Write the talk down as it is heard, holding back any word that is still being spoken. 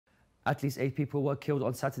At least 8 people were killed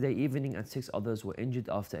on Saturday evening and 6 others were injured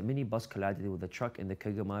after a minibus collided with a truck in the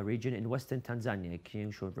Kigoma region in western Tanzania,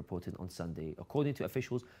 Xinhuanet reported on Sunday. According to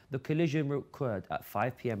officials, the collision occurred at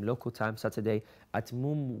 5 p.m. local time Saturday at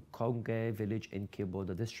Mumkugwa village in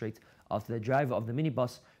Kibondo district after the driver of the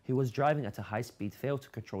minibus, who was driving at a high speed, failed to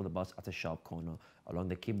control the bus at a sharp corner along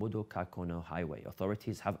the Kibondo-Kakonko highway.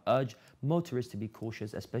 Authorities have urged motorists to be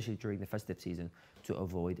cautious, especially during the festive season, to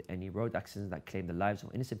avoid any road accidents that claim the lives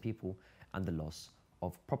of innocent people and the loss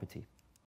of property.